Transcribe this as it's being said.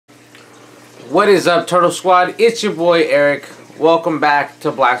What is up, Turtle Squad? It's your boy Eric. Welcome back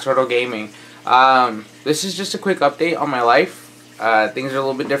to Black Turtle Gaming. This is just a quick update on my life. Things are a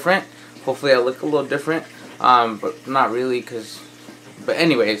little bit different. Hopefully I look a little different, but not really, but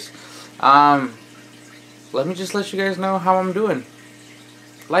anyways, let me just let you guys know how I'm doing.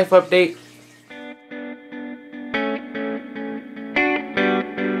 Life update.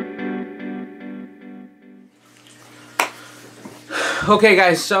 Okay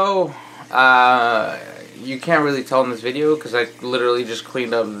guys, so you can't really tell in this video because I literally just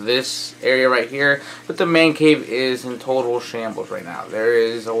cleaned up this area right here, but the man cave is in total shambles right now. There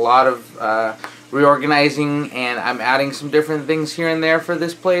is a lot of reorganizing, and I'm adding some different things here and there for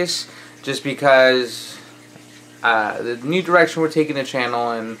this place just because the new direction we're taking the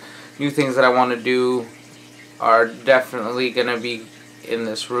channel and new things that I want to do are definitely going to be in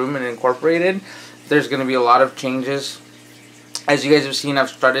this room and incorporated. There's going to be a lot of changes. As you guys have seen, I've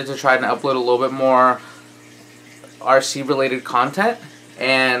started to try and upload a little bit more RC related content,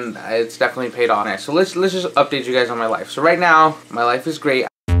 and it's definitely paid off. So let's just update you guys on my life. So right now, my life is great.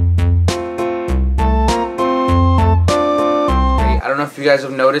 I don't know if you guys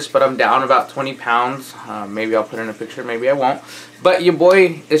have noticed, but I'm down about 20 pounds. Maybe I'll put in a picture, maybe I won't. But your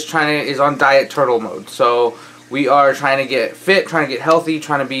boy is on diet turtle mode. So we are trying to get fit, trying to get healthy,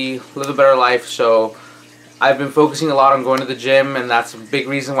 trying to live a better life. So I've been focusing a lot on going to the gym, and that's a big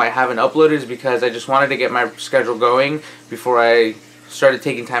reason why I haven't uploaded, is because I just wanted to get my schedule going before I started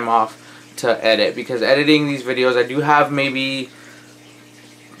taking time off to edit. Because editing these videos, I do have maybe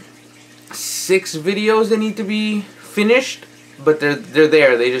 6 videos that need to be finished, but they're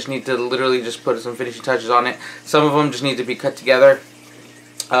there. They just need to literally just put some finishing touches on it. Some of them just need to be cut together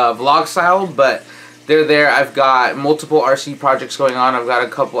vlog style, but they're there. I've got multiple RC projects going on. I've got a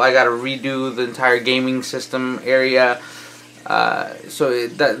couple. I got to redo the entire gaming system area. So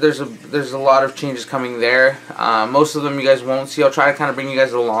there's a lot of changes coming there. Most of them you guys won't see. I'll try to kind of bring you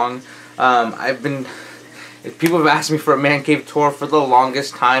guys along. People have asked me for a man cave tour for the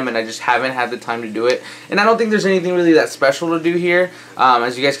longest time, and I just haven't had the time to do it. And I don't think there's anything really that special to do here.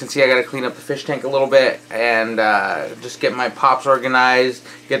 As you guys can see, I got to clean up the fish tank a little bit and just get my pops organized,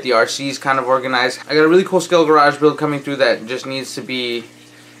 get the RCs kind of organized. I got a really cool scale garage build coming through that just needs to be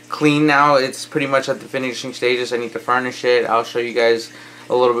clean now. It's pretty much at the finishing stages. I need to furnish it. I'll show you guys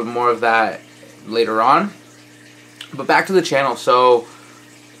a little bit more of that later on. But back to the channel. So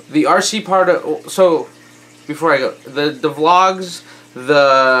the RC part before I go, the vlogs,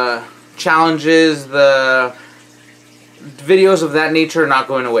 the challenges, the videos of that nature are not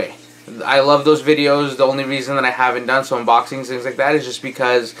going away. I love those videos. The only reason that I haven't done some unboxings, things like that, is just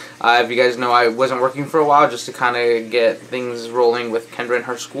because, if you guys know, I wasn't working for a while just to kind of get things rolling with Kendra and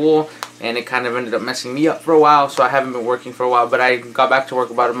her school, and it kind of ended up messing me up for a while, so I haven't been working for a while. But I got back to work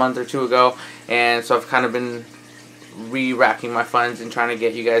about a month or 2 ago, and so I've kind of been re-racking my funds and trying to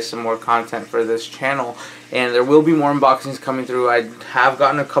get you guys some more content for this channel. And there will be more unboxings coming through. I have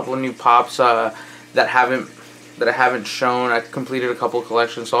gotten a couple of new pops that I haven't shown. I completed a couple of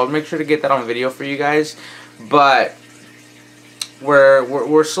collections, so I'll make sure to get that on video for you guys. But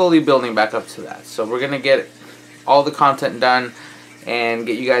we're slowly building back up to that. So we're gonna get all the content done and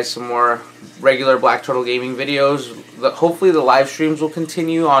get you guys some more regular Black Turtle Gaming videos. Hopefully the live streams will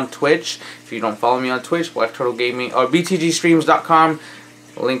continue on Twitch. If you don't follow me on Twitch, Black Turtle Gaming, or btgstreams.com.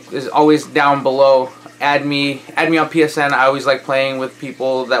 Link is always down below. Add me on PSN. I always like playing with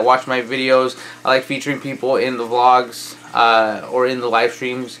people that watch my videos. I like featuring people in the vlogs or in the live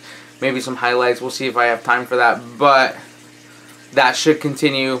streams. Maybe some highlights. We'll see if I have time for that. But that should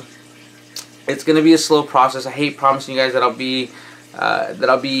continue. It's going to be a slow process. I hate promising you guys that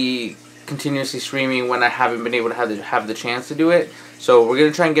I'll be continuously streaming when I haven't been able to have the chance to do it. So we're going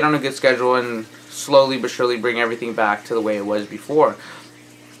to try and get on a good schedule and slowly but surely bring everything back to the way it was before.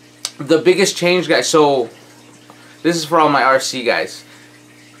 The biggest change, guys, so this is for all my RC guys.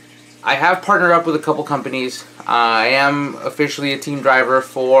 I have partnered up with a couple companies. I am officially a team driver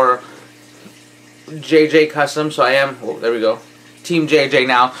for JJ Custom, so I am, oh, there we go, Team JJ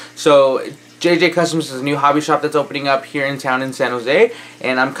now. So JJ Customs is a new hobby shop that's opening up here in town in San Jose,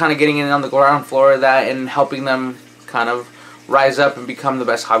 and I'm kind of getting in on the ground floor of that and helping them kind of rise up and become the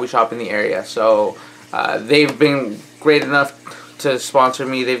best hobby shop in the area. So they've been great enough to sponsor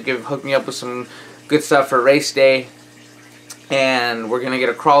me. They've hooked me up with some good stuff for race day, and we're gonna get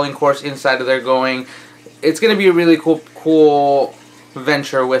a crawling course inside of there going. It's gonna be a really cool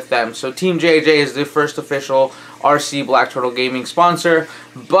venture with them. So Team JJ is the first official RC Black Turtle Gaming sponsor.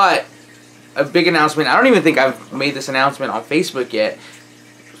 But a big announcement, I don't even think I've made this announcement on Facebook yet.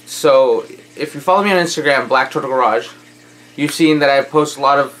 So if you follow me on Instagram, Black Turtle Garage, you've seen that I post a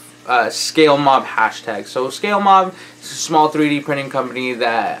lot of Scale Mob hashtag. So Scale Mob is a small 3D printing company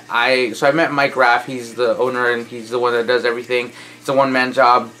that I met Mike Raff. He's the owner and he's the one that does everything. It's a one-man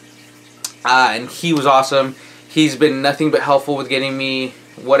job, and he was awesome. He's been nothing but helpful with getting me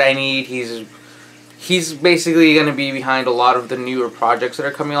what I need. He's basically going to be behind a lot of the newer projects that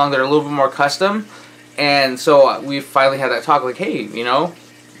are coming along that are a little bit more custom. And so we finally had that talk like, hey, you know,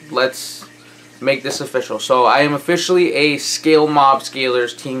 let's make this official. So I am officially a Scale Mob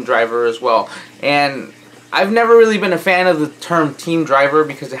Scalers team driver as well. And I've never really been a fan of the term team driver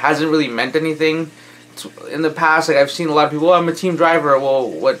because it hasn't really meant anything in the past. Like I've seen a lot of people, oh, I'm a team driver. Well,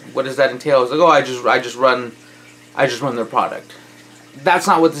 what does that entail? It's like, oh, I just run their product. That's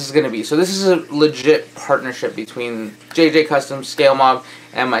not what this is going to be. So this is a legit partnership between JJ Customs, Scale Mob,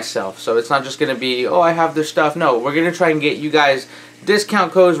 and myself. So it's not just going to be, oh, I have their stuff. No, we're going to try and get you guys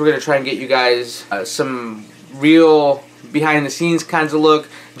discount codes. We're going to try and get you guys some real behind the scenes kinds of look.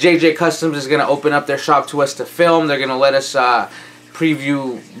 JJ Customs is going to open up their shop to us to film. They're going to let us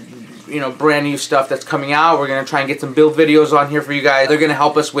preview, you know, brand new stuff that's coming out. We're going to try and get some build videos on here for you guys. They're going to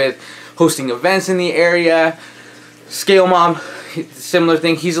help us with hosting events in the area. Scale Mob, similar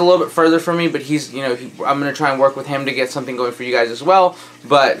thing. He's a little bit further from me, but he's, you know, I'm going to try and work with him to get something going for you guys as well.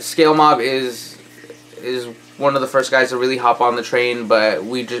 But Scale Mob is one of the first guys to really hop on the train, but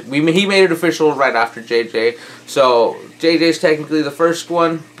he made it official right after JJ. So JJ's technically the first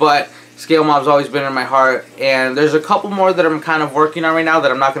one, but Scale Mob's always been in my heart, and there's a couple more that I'm kind of working on right now that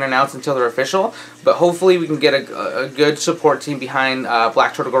I'm not going to announce until they're official, but hopefully we can get a good support team behind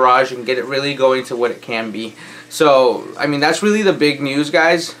Black Turtle Garage and get it really going to what it can be. So, I mean, that's really the big news,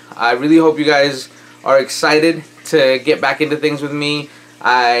 guys. I really hope you guys are excited to get back into things with me.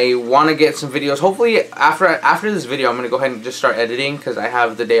 I want to get some videos. Hopefully, after this video, I'm going to go ahead and just start editing because I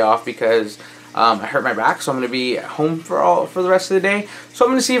have the day off because I hurt my back, so I'm going to be at home for the rest of the day. So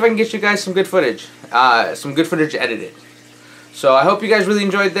I'm going to see if I can get you guys some good footage edited. So I hope you guys really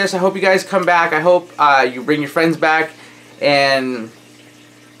enjoyed this. I hope you guys come back. I hope you bring your friends back and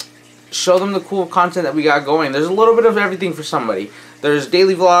show them the cool content that we got going. There's a little bit of everything for somebody. There's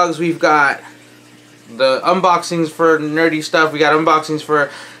daily vlogs. We've got the unboxings for nerdy stuff. We got unboxings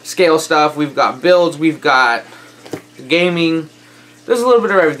for scale stuff. We've got builds. We've got gaming. There's a little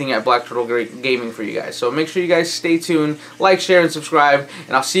bit of everything at Black Turtle Gaming for you guys. So make sure you guys stay tuned, like, share, and subscribe.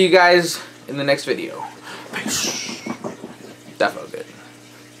 And I'll see you guys in the next video. Peace.